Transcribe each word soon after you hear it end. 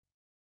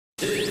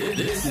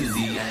This is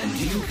the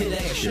And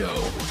Connect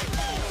Show.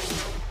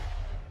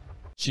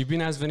 Și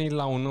bine ați venit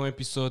la un nou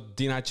episod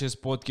din acest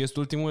podcast,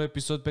 ultimul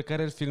episod pe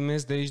care îl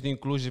filmez de aici din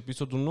Cluj,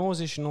 episodul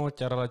 99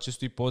 chiar al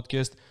acestui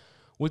podcast.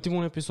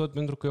 Ultimul episod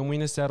pentru că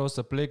mâine seară o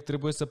să plec,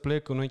 trebuie să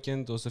plec, în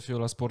weekend o să fiu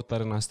la Sport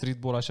Arena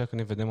Streetball, așa că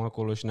ne vedem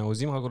acolo și ne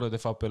auzim acolo, de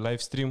fapt pe live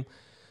stream,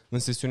 în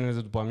sesiunile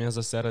de după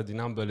amiază seară din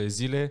ambele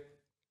zile.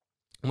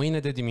 Mâine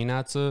de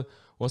dimineață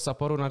o să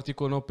apară un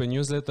articol nou pe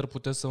newsletter,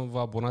 puteți să vă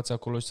abonați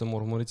acolo și să mă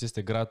urmăriți,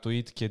 este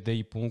gratuit,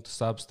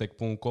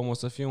 chedei.substack.com, o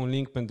să fie un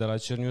link pentru la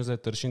acel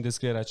newsletter și în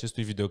descrierea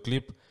acestui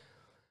videoclip.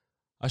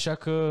 Așa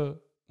că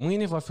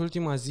mâine va fi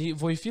ultima zi,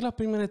 voi fi la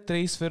primele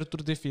 3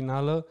 sferturi de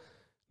finală,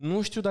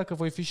 nu știu dacă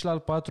voi fi și la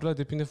al 4-lea,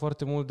 depinde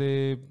foarte mult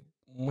de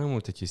mai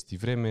multe chestii,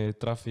 vreme,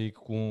 trafic,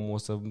 cum o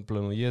să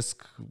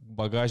plănuiesc,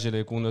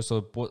 bagajele, cum o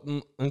să pot,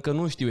 încă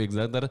nu știu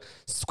exact, dar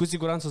cu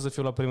siguranță o să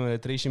fiu la primele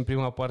 3 și în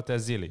prima parte a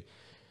zilei.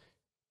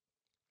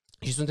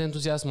 Și sunt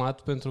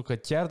entuziasmat pentru că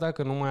chiar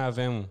dacă nu mai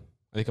avem,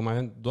 adică mai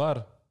avem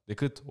doar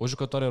decât o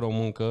jucătoare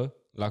româncă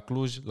la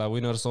Cluj, la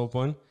Winners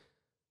Open,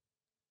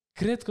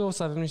 cred că o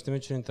să avem niște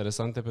meciuri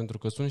interesante pentru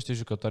că sunt niște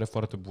jucătoare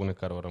foarte bune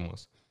care au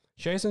rămas.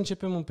 Și hai să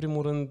începem în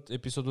primul rând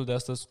episodul de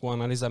astăzi cu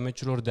analiza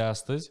meciurilor de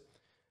astăzi.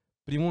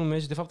 Primul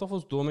meci, de fapt au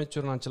fost 2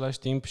 meciuri în același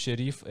timp,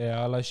 Sherif,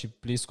 Eala și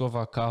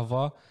Pliskova,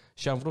 Cava,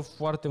 și am vrut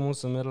foarte mult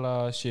să merg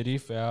la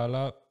Sherif,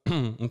 Eala,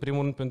 în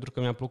primul rând pentru că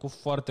mi-a plăcut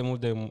foarte mult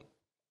de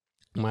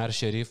Maier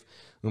Sherif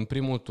în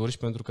primul tur și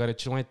pentru că are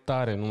cel mai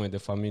tare nume de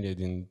familie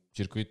din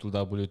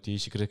circuitul WTA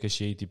și cred că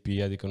și ATP,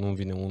 adică nu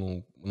vine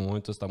unul în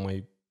momentul ăsta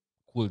mai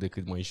cool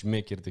decât, mai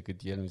șmecher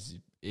decât el,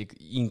 e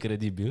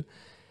incredibil.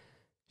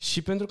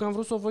 Și pentru că am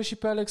vrut să o văd și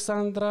pe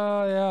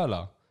Alexandra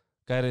Eala,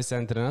 care se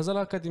antrenează la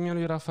Academia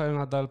lui Rafael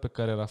Nadal, pe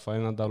care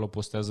Rafael Nadal o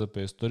postează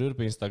pe story-uri,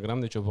 pe Instagram,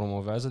 deci o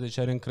promovează, deci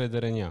are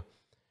încredere în ea.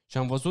 Și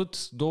am văzut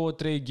 2-3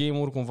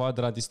 game-uri cumva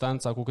de la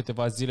distanță cu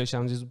câteva zile și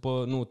am zis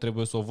după, nu,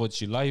 trebuie să o văd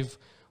și live.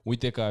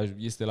 Uite că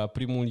este la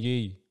primul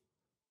ei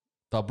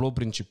tablou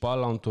principal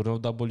la un turneu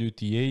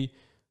WTA.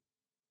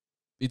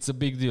 It's a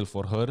big deal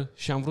for her.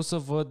 Și am vrut să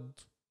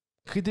văd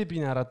cât de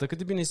bine arată, cât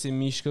de bine se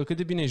mișcă, cât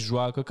de bine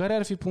joacă, care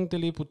ar fi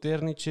punctele ei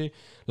puternice,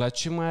 la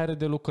ce mai are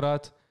de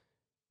lucrat.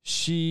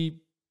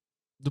 Și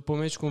după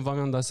meci cumva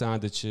mi-am dat seama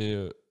de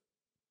ce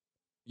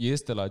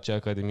este la acea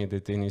academie de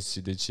tenis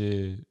și de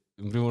ce,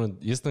 în primul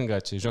rând, e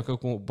stângace, joacă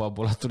cu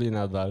babolatul lui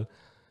Nadal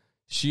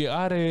și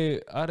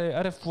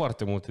are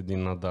foarte multe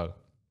din Nadal.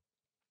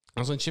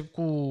 Am să încep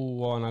cu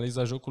o analiză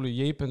a jocului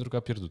ei pentru că a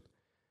pierdut.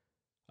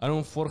 Are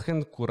un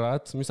forehand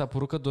curat, mi s-a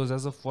părut că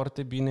dozează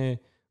foarte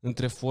bine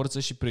între forță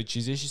și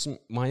precizie și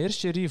Maier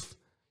Sherif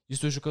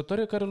este o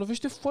jucătoare care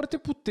lovește foarte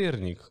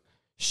puternic.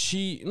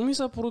 Și nu mi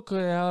s-a părut că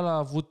ea a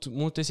avut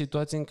multe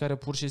situații în care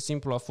pur și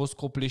simplu a fost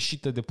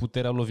copleșită de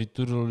puterea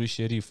loviturilor lui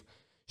Sherif.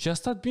 Și a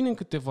stat bine în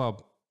câteva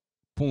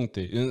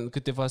puncte, în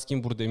câteva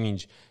schimburi de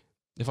mingi.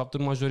 De fapt,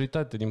 în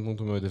majoritate, din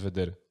punctul meu de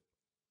vedere.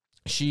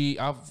 Și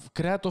a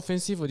creat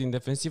ofensivă din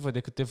defensivă de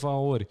câteva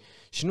ori.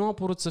 Și nu a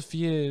părut să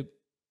fie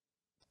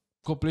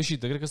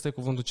copleșită. Cred că ăsta e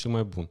cuvântul cel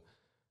mai bun.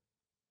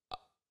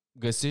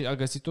 A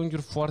găsit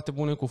unghiuri foarte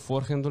bune cu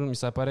forehand-ul. Mi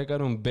se pare că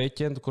are un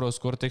backhand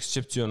cross-court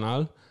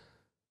excepțional.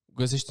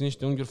 Găsește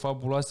niște unghiuri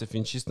fabuloase,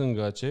 fiind și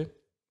stângace,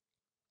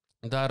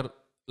 dar,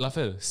 la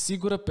fel,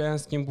 sigură pe ea în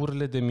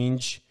schimburile de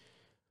mingi,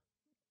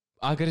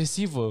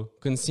 agresivă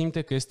când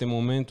simte că este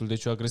momentul,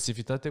 deci o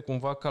agresivitate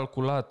cumva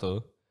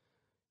calculată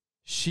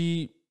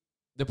și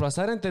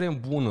deplasarea în teren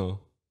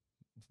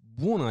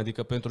bună,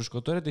 adică pentru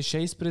jucătoare de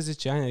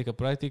 16 ani, adică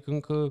practic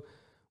încă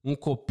un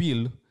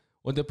copil,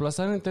 o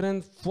deplasare în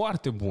teren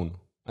foarte bună.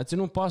 A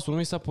ținut pasul, nu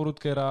mi s-a părut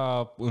că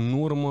era în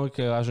urmă,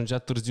 că ajungea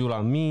târziu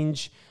la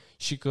mingi,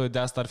 și că de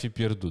asta ar fi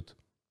pierdut.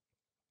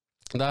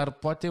 Dar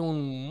poate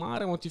un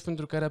mare motiv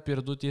pentru care a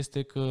pierdut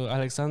este că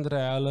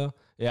Alexandra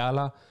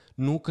Eala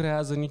nu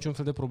creează niciun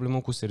fel de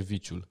problemă cu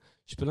serviciul.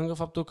 Și pe lângă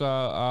faptul că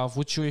a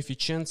avut și o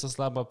eficiență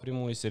slabă a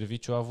primului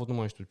serviciu, a avut, nu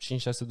mai știu, 5-6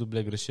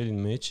 duble greșeli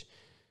în meci,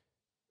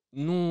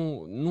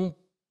 nu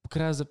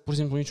creează pur și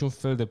simplu niciun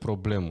fel de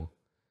problemă.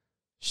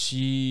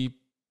 Și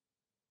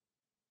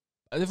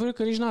adevărul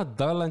că nici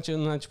Nadal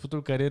la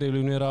începutul carierei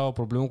lui nu era o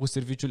problemă cu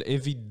serviciul.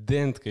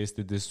 Evident că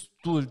este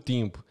destul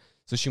timp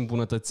să-și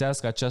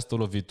îmbunătățească această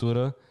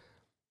lovitură,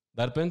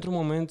 dar pentru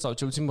moment, sau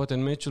cel puțin poate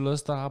în meciul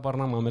ăsta, habar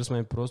n-am, a mers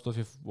mai prost,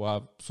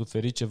 a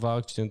suferit ceva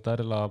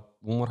accidentare la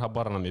umăr,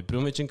 habar n-am. E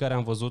primul meci în care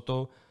am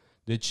văzut-o,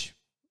 deci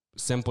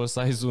sample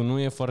size-ul nu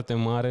e foarte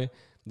mare,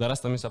 dar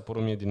asta mi s-a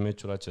părut mie din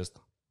meciul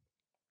acesta.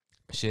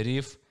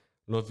 Sherif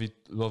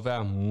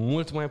lovea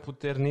mult mai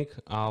puternic,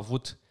 a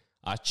avut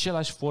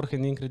același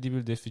forehand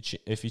incredibil de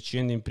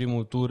eficient din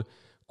primul tur,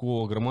 cu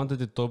o grămadă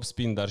de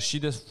topspin, dar și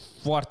de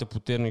foarte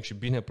puternic și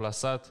bine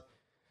plasat.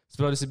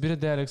 Spre o deosebire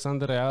de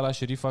Alexandra Eala,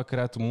 Sherif a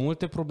creat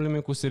multe probleme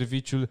cu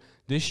serviciul,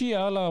 deși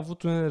Eala a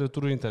avut unele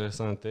retururi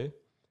interesante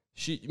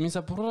și mi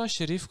s-a părut la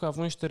Sherif că a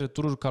avut niște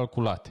retururi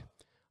calculate.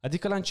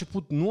 Adică la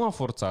început nu a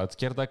forțat,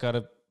 chiar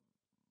dacă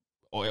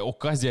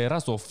ocazia era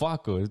să o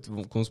facă,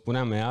 cum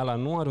spuneam, Eala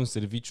nu are un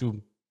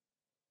serviciu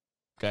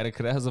care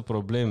creează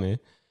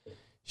probleme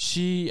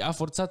și a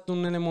forțat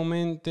unele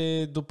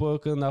momente, după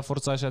când a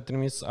forțat și a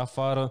trimis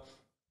afară,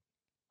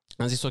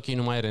 am zis ok,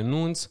 nu mai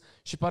renunț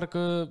și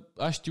parcă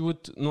a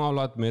știut, nu a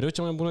luat mereu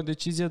cea mai bună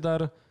decizie,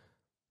 dar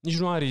nici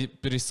nu a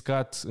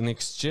riscat în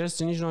exces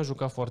și nici nu a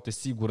jucat foarte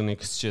sigur în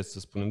exces, să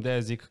spunem. De-aia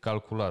zic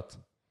calculat.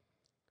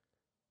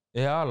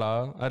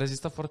 Eala a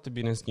rezistat foarte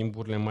bine în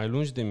schimburile mai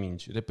lungi de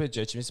mingi. Repet,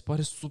 ceea ce mi se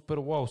pare super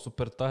wow,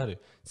 super tare.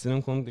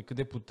 Ținând cont de cât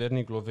de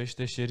puternic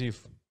lovește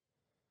Sherif.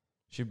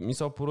 Și mi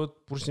s-au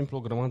părut pur și simplu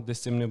o grămadă de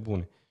semne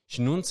bune.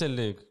 Și nu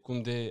înțeleg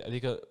cum de...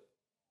 Adică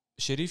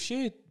Sherif și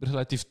e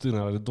relativ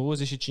tânăr, are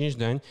 25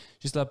 de ani și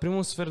este la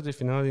primul sfert de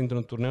finală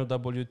dintr-un turneu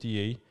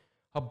WTA.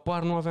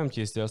 Habar nu aveam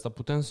chestia asta,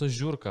 puteam să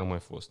jur că a mai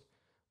fost.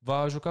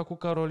 Va juca cu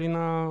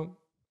Carolina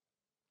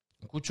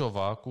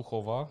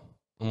Kucovei,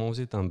 am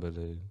auzit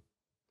ambele.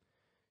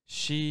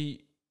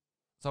 Și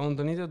s-au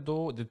întâlnit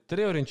de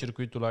 3 ori în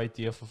circuitul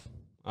ITF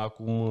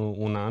acum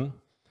un an.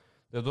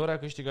 De 2 ori a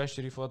câștigat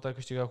Sherif, o dată a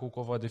câștigat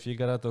Kucovei, de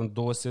fiecare dată în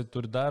 2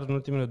 seturi, dar în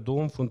ultimele 2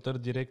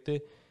 înfruntări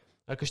directe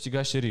a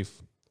câștigat Sherif.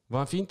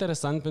 Va fi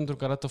interesant pentru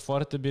că arată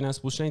foarte bine, a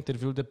spus și la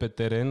interviul de pe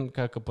teren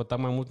că a căpătat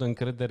mai multă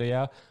încredere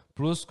ea,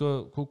 plus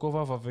că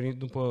Kucovei va veni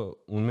după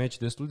un meci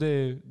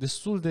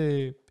destul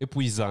de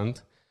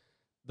epuizant,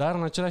 dar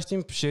în același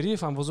timp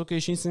Sherif am văzut că e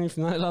și în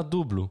semifinale la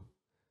dublu.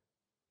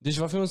 Deci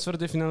va fi un sfert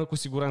de finală cu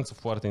siguranță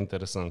foarte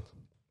interesant.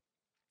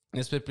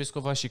 Despre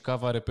Pliskova și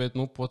Cava, repet,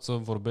 nu pot să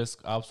vorbesc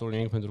absolut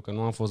nimic pentru că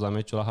nu am fost la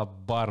meciul ăla,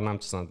 habar n-am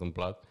ce s-a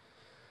întâmplat.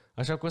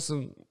 Așa că o să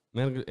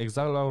merg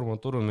exact la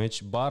următorul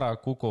meci, Bara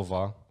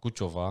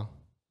Kucovei,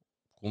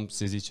 cum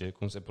se zice,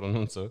 cum se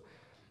pronunță.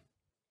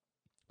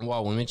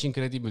 Wow, un meci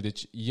incredibil.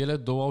 Deci ele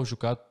două au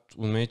jucat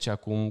un meci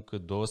acum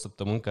 2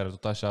 săptămâni, care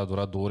tot așa a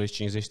durat 2 ore și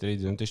 53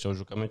 de minute și au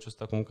jucat meciul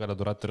ăsta acum care a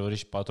durat 3 ore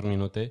și 4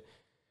 minute.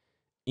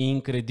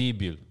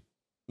 Incredibil.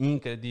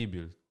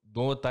 Incredibil.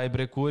 2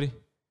 tie-break-uri.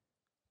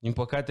 Din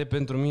păcate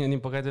pentru mine, din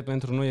păcate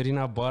pentru noi,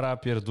 Irina Bara a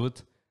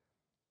pierdut.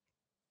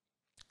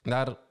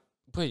 Dar,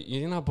 păi,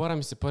 Irina Bara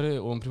mi se pare,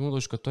 în primul rând, o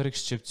jucătoare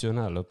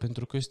excepțională,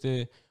 pentru că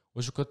este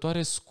o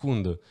jucătoare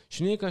scundă.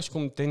 Și nu e ca și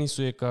cum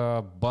tenisul e ca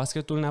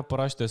basketul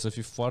neapărat și trebuie să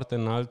fii foarte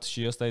înalt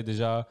și ăsta e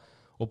deja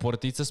o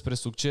portiță spre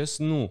succes.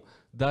 Nu.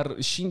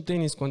 Dar și în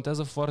tenis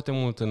contează foarte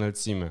mult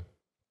înălțimea.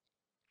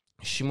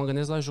 Și mă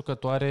gândesc la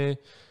jucătoare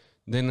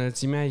de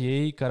înălțimea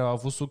ei care au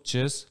avut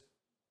succes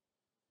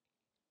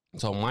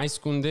sau mai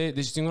scunde,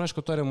 deci singura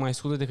jucătoare mai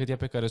scundă decât ea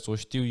pe care să o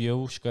știu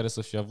eu și care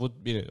să fie avut,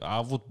 bine, a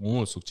avut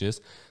mult succes,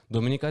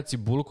 Dominika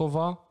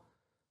Cibulcova,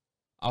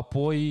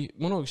 apoi,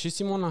 și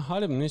Simona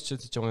Halep nu este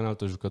cea mai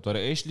înaltă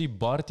jucătoare. Ashley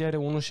Barty are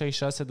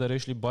 1,66, dar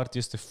Ashley Barty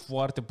este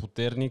foarte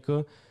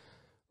puternică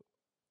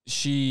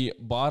și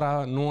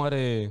Bara nu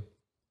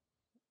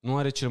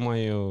are cel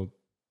mai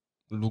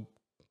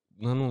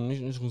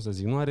nici cum să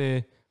zic, nu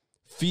are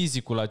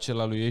fizicul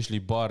acela lui Ashley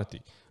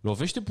Barty.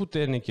 Lovește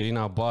puternic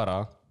Irina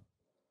Bara,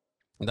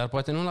 dar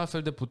poate nu la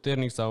fel de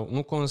puternic sau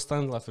nu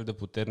constant la fel de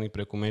puternic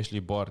precum Ashley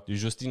Barty.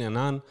 Justine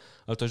Nan,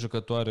 altă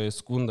jucătoare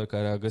scundă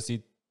care a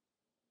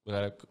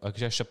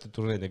câștigat 7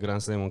 turnee de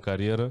Grand Slam în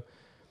carieră.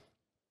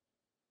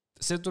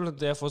 Setul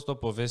de a fost o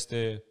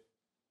poveste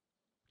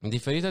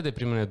diferită de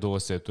primele 2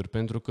 seturi,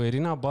 pentru că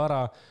Irina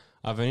Bara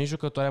a venit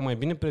jucătoarea mai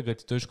bine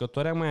pregătită, o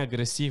jucătoare mai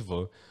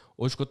agresivă,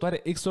 o jucătoare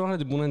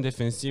extraordinar de bună în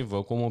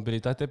defensivă, cu o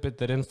mobilitate pe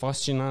teren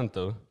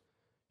fascinantă.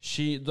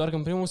 Și doar că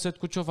în primul set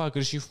Kucovei a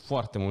greșit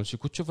foarte mult și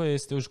Kucovei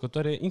este o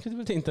jucătoare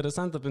incredibil de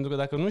interesantă, pentru că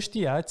dacă nu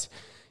știați,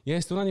 ea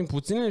este una din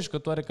puținele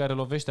jucătoare care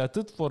lovește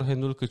atât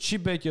forehand-ul cât și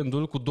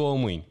backhand-ul cu 2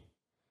 mâini.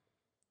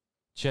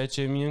 Ceea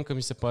ce mie încă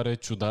mi se pare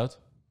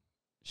ciudat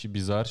și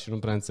bizar și nu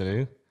prea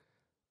înțeleg.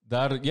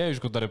 Dar ea e o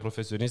jucătoare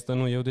profesionistă,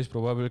 nu eu, deci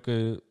probabil că,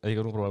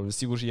 adică nu probabil,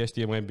 sigur și ea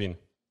știe mai bine.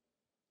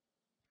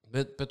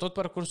 Pe tot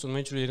parcursul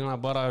meciului Irina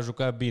Bara a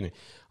jucat bine.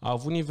 A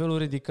avut nivelul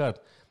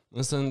ridicat.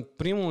 Însă în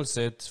primul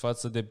set,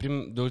 față de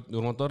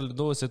următoarele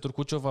 2 seturi,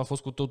 Kucovei a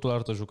fost cu totul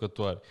altă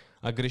jucătoare.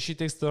 A greșit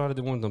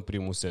extraordinar de mult în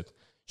primul set.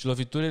 Și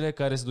loviturile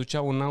care se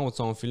duceau în out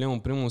sau în fileu în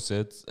primul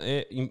set,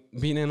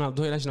 bine, în al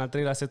doilea și în al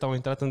treilea set au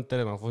intrat în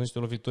teren. Au fost niște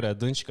lovituri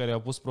adânci care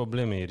au pus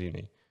probleme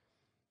Irinei.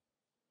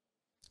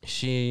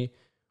 Și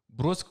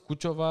brusc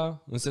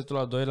Kucovei, în setul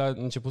al doilea, a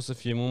început să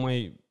fie mult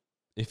mai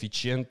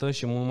eficientă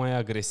și mult mai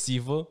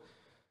agresivă.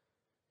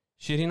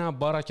 Și Irina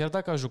Bara, chiar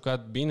dacă a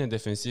jucat bine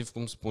defensiv,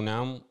 cum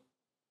spuneam,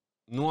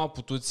 nu a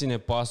putut ține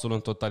pasul în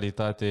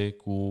totalitate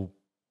cu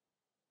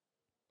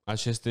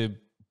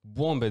aceste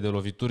bombe de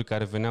lovituri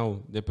care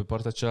veneau de pe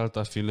partea cealaltă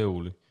a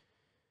fileului.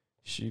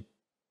 Și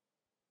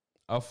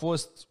a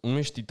fost un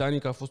meci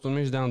titanic, a fost un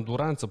meci de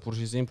anduranță, pur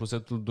și simplu,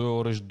 setul 2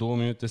 ore și 2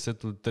 minute,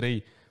 setul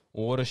 3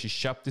 o oră și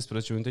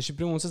 17 minute și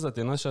primul set s-a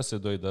terminat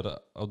 6-2,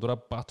 dar au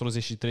durat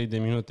 43 de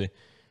minute,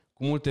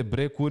 cu multe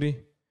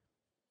break-uri.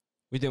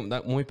 Uite,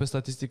 dacă mă uit pe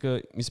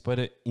statistică, mi se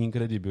pare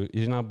incredibil.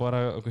 Irina Bara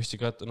a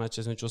câștigat în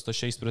acest meci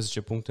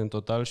 116 puncte în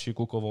total și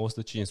Kucovei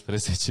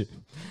 115.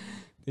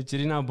 Deci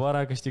Irina Bara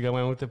a câștigat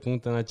mai multe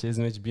puncte în acest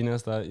meci. Bine,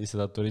 asta este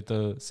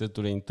datorită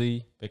setului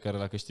întâi, pe care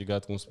l-a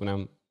câștigat, cum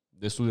spuneam,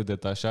 destul de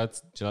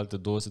detașat. Celelalte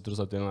 2 seturi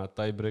s-au terminat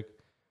la tie-break.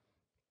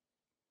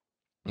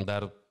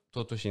 Dar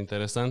totuși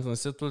interesant. În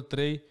setul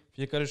 3,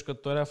 fiecare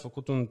jucătoare a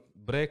făcut un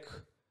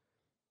break,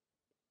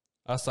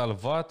 a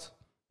salvat.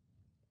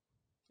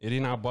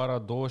 Irina Bara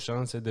 2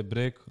 șanse de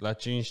break la 5-5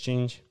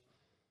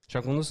 și a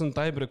condus în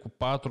tie-break cu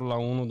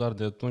 4-1, dar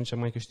de atunci a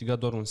mai câștigat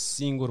doar un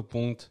singur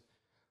punct.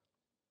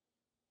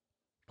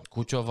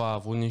 Kucovei a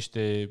avut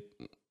niște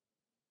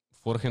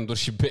forehand-uri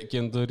și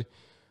backhand-uri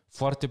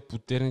foarte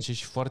puternice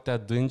și foarte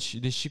adânci,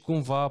 deși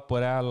cumva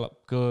părea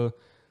că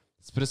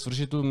spre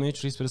sfârșitul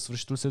meciului, spre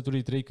sfârșitul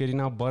setului 3, că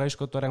Irina Bara e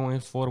jucătoarea mai în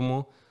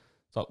formă,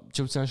 sau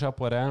cel puțin așa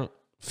părea,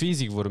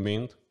 fizic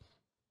vorbind.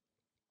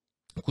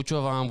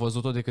 Kucovei am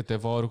văzut-o de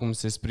câteva ori cum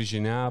se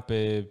sprijinea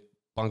pe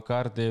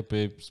pancarte,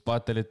 pe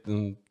spatele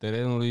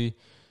terenului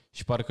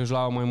și parcă își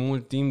lua mai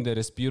mult timp de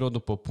respiro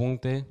după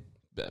puncte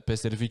pe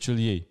serviciul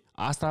ei.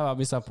 Asta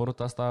mi s-a părut,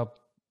 asta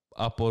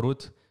a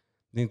apărut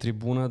din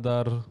tribună,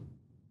 dar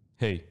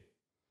hei,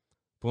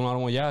 până la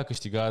urmă ea a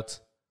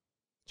câștigat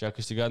și a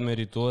câștigat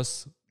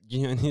meritos.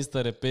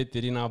 Ghinionistă, repet,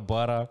 Irina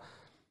Bara,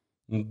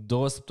 în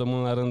 2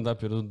 săptămâni la rând a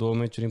pierdut 2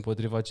 meciuri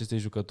împotriva acestei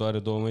jucătoare,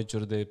 2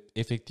 meciuri de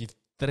efectiv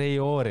 3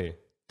 ore.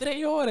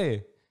 3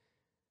 ore!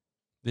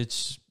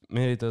 Deci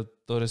merită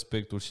tot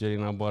respectul și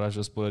Irina Bara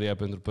și spălăria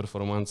pentru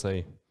performanța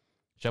ei.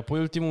 Și apoi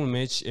ultimul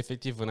meci,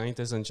 efectiv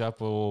înainte să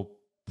înceapă o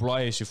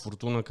ploaie și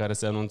furtună care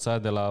se anunța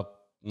de la,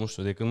 nu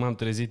știu, de când m-am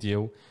trezit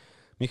eu,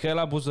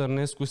 Mihaela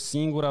Buzărnescu,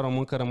 singura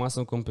româncă rămasă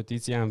în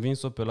competiție, a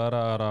învins-o pe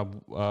Lara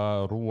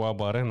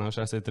Ruabarena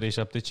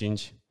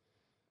 6-3-7-5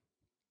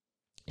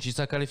 și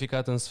s-a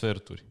calificat în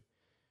sferturi.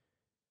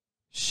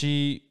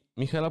 Și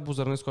Mihaela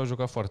Buzărnescu a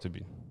jucat foarte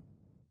bine.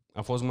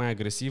 A fost mai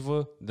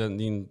agresivă de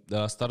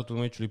la startul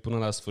meciului până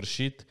la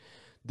sfârșit.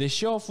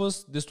 Deși au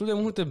fost destul de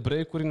multe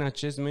break-uri în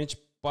acest meci,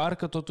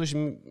 parcă totuși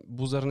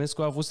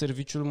Buzărnescu a avut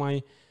serviciul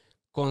mai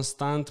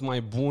constant,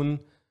 mai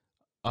bun.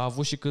 A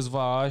avut și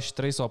câțiva ași,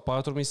 3 sau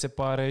 4 mi se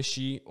pare,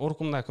 și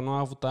oricum dacă nu a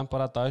avut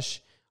neapărat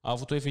ași, a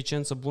avut o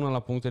eficiență bună la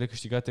punctele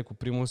câștigate cu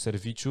primul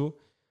serviciu.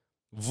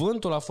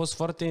 Vântul a fost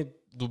foarte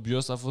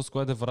dubios, a fost cu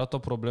adevărat o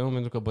problemă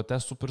pentru că bătea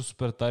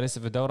super tare, se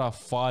vedeau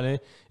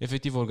rafale,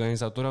 efectiv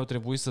organizatorii au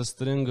trebuit să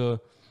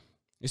strângă.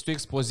 Este o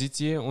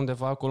expoziție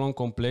undeva acolo în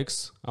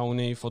complex a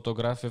unei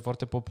fotografe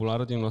foarte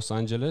populară din Los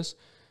Angeles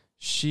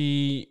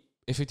și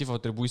efectiv au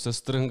trebuit să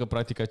strângă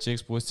practic acea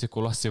expoziție că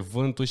luase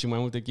vântul și mai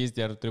multe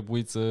chestii ar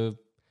trebui să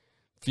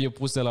fie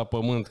puse la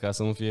pământ ca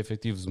să nu fie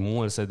efectiv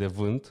smulse de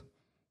vânt.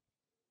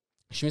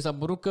 Și mi s-a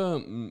părut că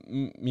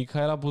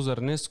Mihaela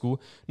Buzărnescu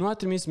nu a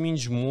trimis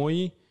mingi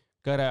moi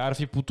care ar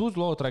fi putut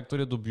lua o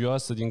traiectorie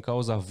dubioasă din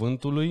cauza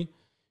vântului,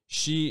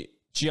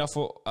 ci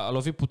a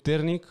lovit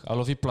puternic, a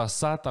lovit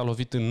plasat, a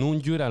lovit în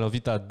unghiuri, a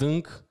lovit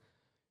adânc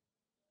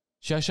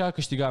și așa a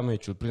câștigat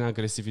meciul, prin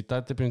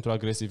agresivitate, printr-o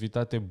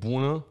agresivitate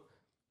bună,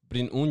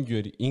 prin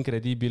unghiuri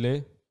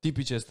incredibile,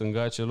 tipice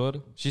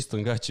stângacelor și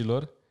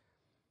stângacilor.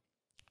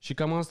 Și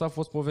cam asta a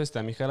fost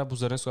povestea. Mihaela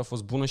Buzărnescu a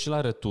fost bună și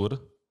la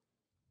retur,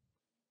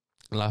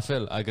 la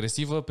fel,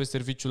 agresivă pe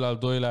serviciul al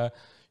doilea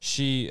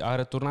și a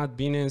returnat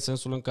bine în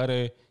sensul în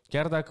care,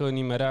 chiar dacă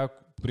nimerea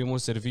primul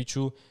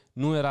serviciu,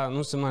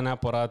 nu semna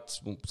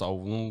neapărat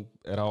sau nu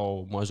era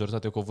o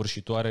majoritate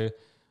covârșitoare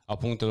a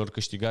punctelor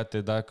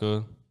câștigate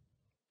dacă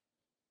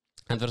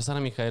adversara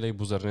Mihaelei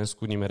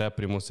Buzărnescu nimerea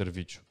primul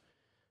serviciu.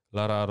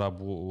 Lara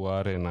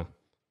Ruabarena.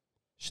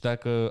 Și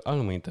dacă,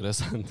 nu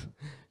interesant,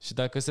 și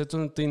dacă setul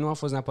întâi nu a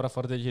fost neapărat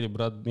foarte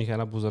echilibrat,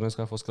 Mihaela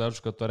Buzărnescu a fost clar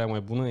jucătoarea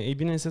mai bună, ei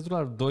bine, în setul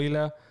al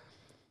doilea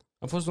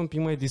a fost un pic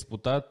mai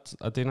disputat,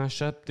 a terminat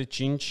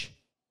 7-5,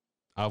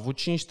 a avut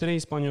 5-3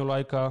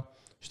 spanioloica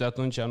și de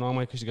atunci nu a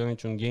mai câștigat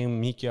niciun game.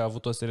 Miki a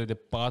avut o serie de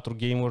 4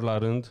 game-uri la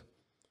rând,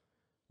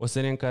 o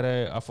serie în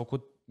care a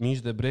făcut mici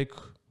de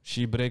break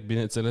și break,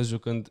 bineînțeles,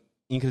 jucând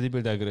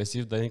incredibil de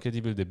agresiv, dar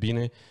incredibil de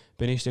bine,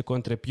 pe niște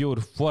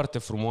contrapiuri foarte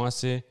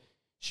frumoase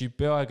și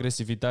pe o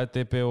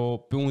agresivitate, pe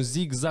un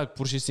zigzag,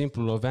 pur și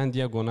simplu, lovea în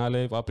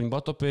diagonale, a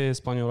plimbat-o pe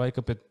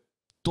spanioloică pe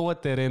tot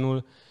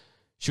terenul.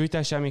 Și uite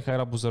așa,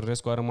 Mihaela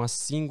Buzărnescu a rămas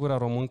singura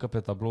româncă pe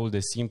tabloul de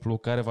simplu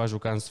care va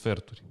juca în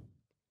sferturi.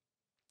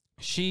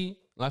 Și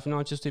la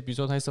finalul acestui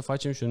episod, hai să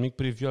facem și un mic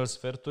preview al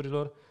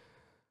sferturilor.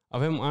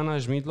 Avem Ana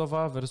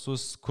Jmidlova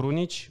versus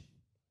Krunici.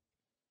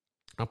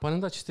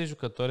 Aparent aceste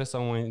jucătoare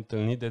s-au mai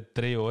întâlnit de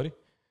 3 ori,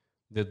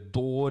 de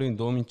 2 ori în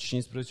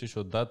 2015 și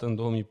o dată în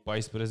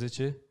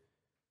 2014,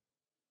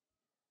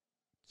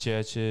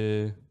 ceea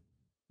ce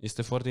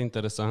este foarte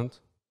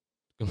interesant.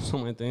 Că nu s-au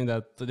mai întâlnit de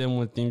atât de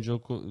mult timp,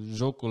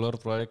 jocul lor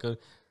probabil că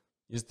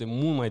este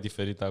mult mai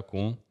diferit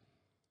acum.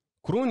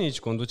 Krunici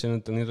conduce în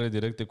întâlnirile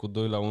directe cu 2-1,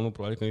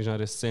 probabil că nici nu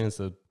are sens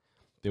să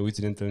te uiți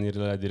în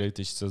întâlnirile la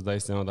directe și să-ți dai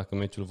seama dacă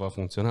meciul va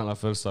funcționa la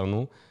fel sau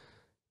nu.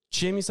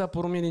 Ce mi s-a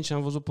părut mie din ce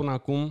am văzut până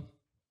acum?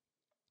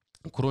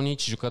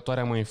 Krunici,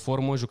 jucătoarea mai în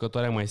formă,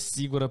 jucătoarea mai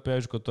sigură pe ea,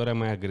 jucătoarea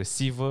mai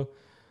agresivă.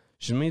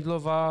 Și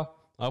Jmidlova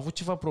a avut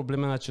ceva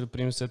probleme la acel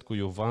prim set cu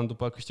Iovan,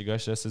 după a câștigat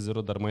 6-0,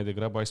 dar mai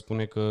degrabă aș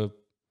spune că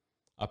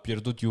a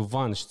pierdut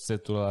Iovan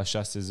setul la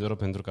 6-0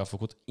 pentru că a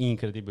făcut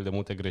incredibil de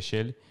multe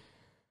greșeli.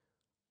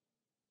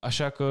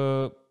 Așa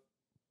că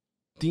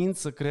tind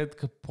să cred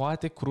că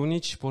poate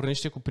Krunici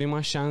pornește cu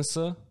prima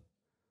șansă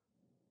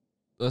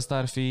ăsta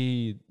ar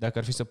fi, dacă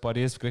ar fi să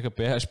pariez, cred că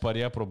pe ea aș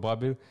paria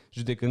probabil,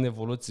 judecând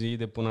evoluții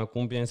de până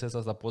acum, bineînțeles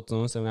asta pot să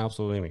nu însemne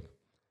absolut nimic.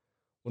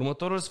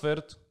 Următorul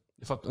sfert,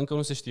 de fapt încă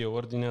nu se știe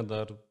ordinea,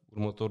 dar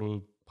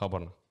următorul, habar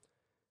n-am.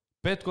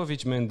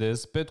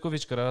 Petkovic-Mendez,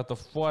 Petkovic care arată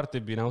foarte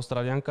bine,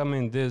 australianca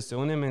Mendez,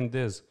 Seone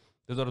Mendez,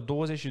 de doar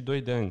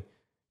 22 de ani.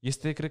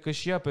 Este, cred că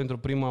și ea pentru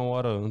prima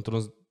oară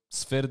într-un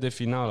sfert de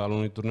final al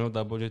unui turneu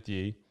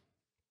WTA.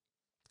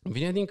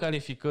 Vine din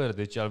calificări,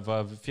 deci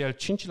va fi al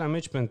 5-lea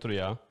meci pentru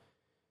ea.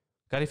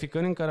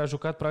 Calificări în care a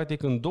jucat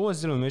practic în 2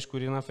 zile un meci cu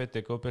Irina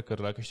Fetekov pe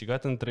care l-a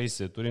câștigat în 3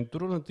 seturi. În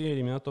turul întâi a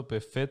eliminat-o pe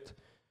Fet 6-2,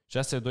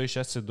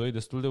 6-2,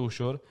 destul de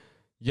ușor.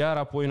 Iar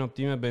apoi în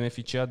optime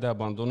beneficia de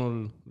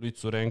abandonul lui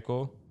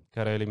Tsurenko,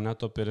 care a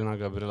eliminat-o pe Elena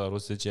Gabriela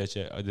Ruse, ceea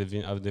ce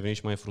a devenit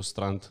și mai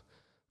frustrant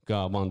că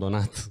a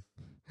abandonat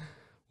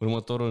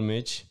următorul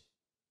meci.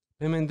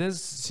 Pe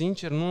Mendez,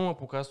 sincer, nu am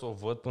apucat să o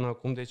văd până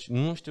acum, deci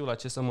nu știu la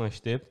ce să mă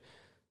aștept,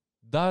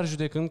 dar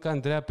judecând că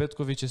Andreea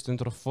Petkovic este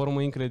într-o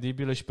formă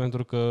incredibilă și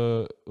pentru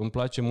că îmi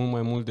place mult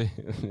mai mult de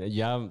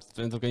ea,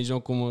 pentru că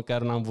nici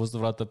măcar n-am văzut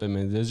vreodată pe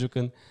Mendez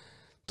jucând,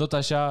 tot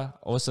așa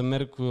o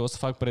să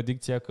fac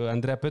predicția că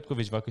Andreea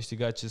Petkovic va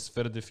câștiga acest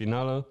sfert de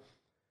finală.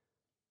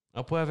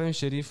 Apoi avem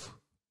Sherif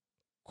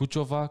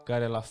Kucovei,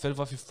 care la fel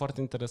va fi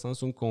foarte interesant,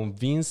 sunt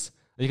curios,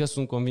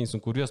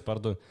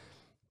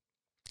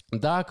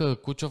 dacă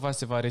Kucovei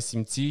se va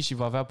resimți și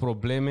va avea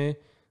probleme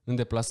în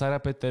deplasarea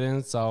pe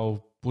teren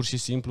sau pur și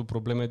simplu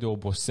probleme de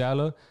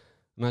oboseală.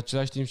 În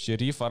același timp,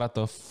 Sherif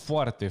arată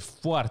foarte,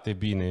 foarte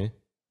bine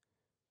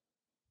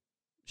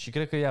și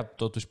cred că ea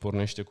totuși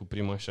pornește cu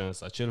prima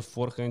șansă. Acel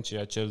forehand și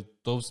acel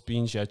top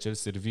spin și acel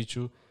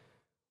serviciu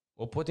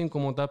o pot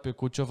incomoda pe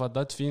Kucovei,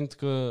 dat fiind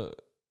că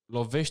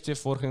lovește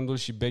forehand-ul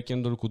și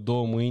backhand-ul cu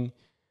 2 mâini,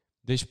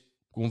 deci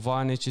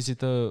cumva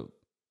necesită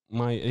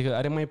adică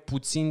are mai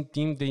puțin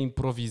timp de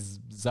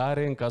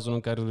improvizare în cazul în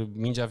care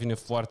mingea vine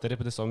foarte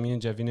repede sau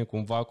mingea vine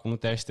cumva cum nu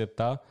te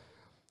aștepta.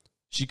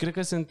 Și cred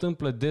că se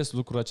întâmplă des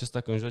lucrul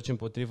acesta când joci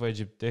împotriva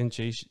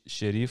egiptencei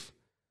Sherif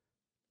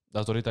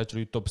datorită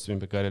acelui top spin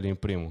pe care îl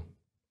imprimă.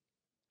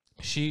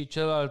 Și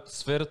celălalt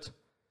sfert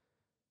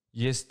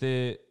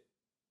este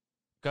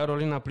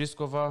Cristina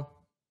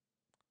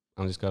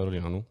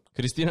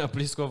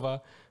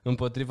Pliskova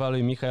împotriva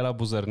lui Mihaela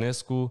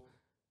Buzărnescu.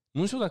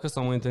 Nu știu dacă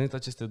s-au mai întâlnit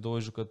aceste două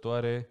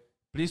jucătoare.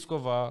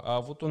 Pliskova a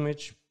avut un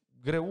meci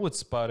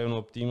greuț, pare, în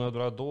optimă, a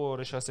durat 2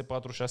 ore, 6-4, 6-4,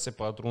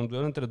 un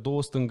duel între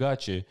două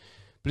stângace.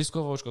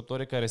 Pliskova, o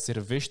jucătoare care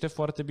servește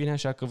foarte bine,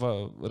 așa că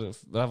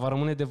va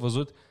rămâne de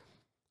văzut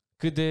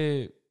cât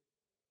de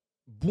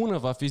bună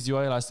va fi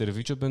ziua ei la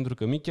serviciu, pentru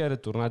că Miki a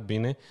returnat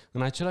bine.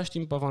 În același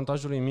timp,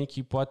 avantajul lui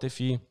Miki poate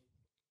fi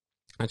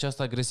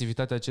această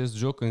agresivitate, acest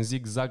joc în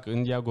zig-zag,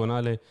 în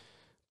diagonale,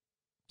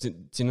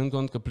 ținând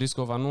cont că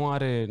Pliskova nu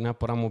are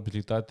neapărat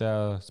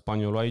mobilitatea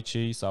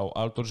spanioloicei sau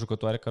altor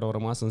jucătoare care au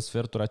rămas în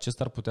sferturi.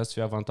 Acesta ar putea să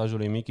fie avantajul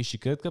lui Miki și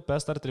cred că pe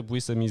asta ar trebui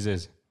să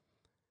mizeze.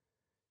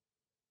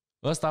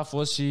 Ăsta a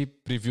fost și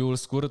preview-ul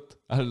scurt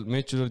al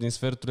meciurilor din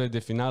sferturile de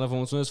finală. Vă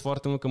mulțumesc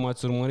foarte mult că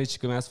m-ați urmărit și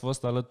că mi-ați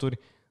fost alături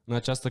în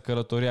această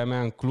călătorie a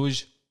mea în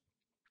Cluj.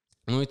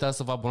 Nu uitați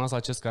să vă abonați la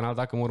acest canal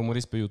dacă mă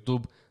urmăriți pe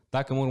YouTube.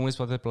 Dacă mă urmăriți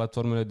pe toate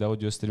platformele de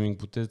audio streaming,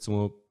 puteți să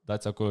mă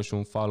dați acolo și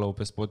un follow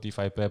pe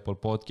Spotify, pe Apple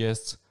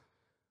Podcasts.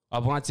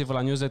 Abonați-vă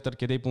la newsletter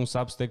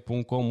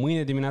chedei.substack.com.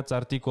 Mâine dimineața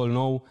articol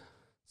nou.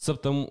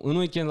 În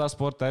weekend la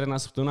Sport Arena,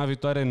 săptămâna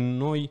viitoare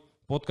noi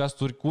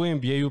podcasturi cu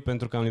NBA-ul,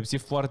 pentru că am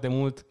lipsit foarte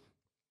mult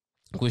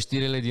cu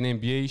știrile din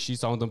NBA și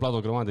s-au întâmplat o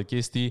grămadă de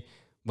chestii.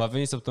 Va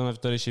veni săptămâna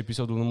viitoare și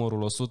episodul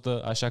numărul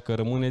 100, așa că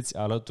rămâneți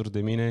alături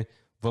de mine.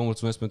 Vă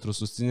mulțumesc pentru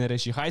susținere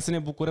și hai să ne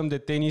bucurăm de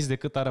tenis, de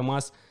cât a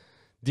rămas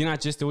din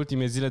aceste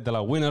ultime zile de la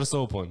Winners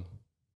Open.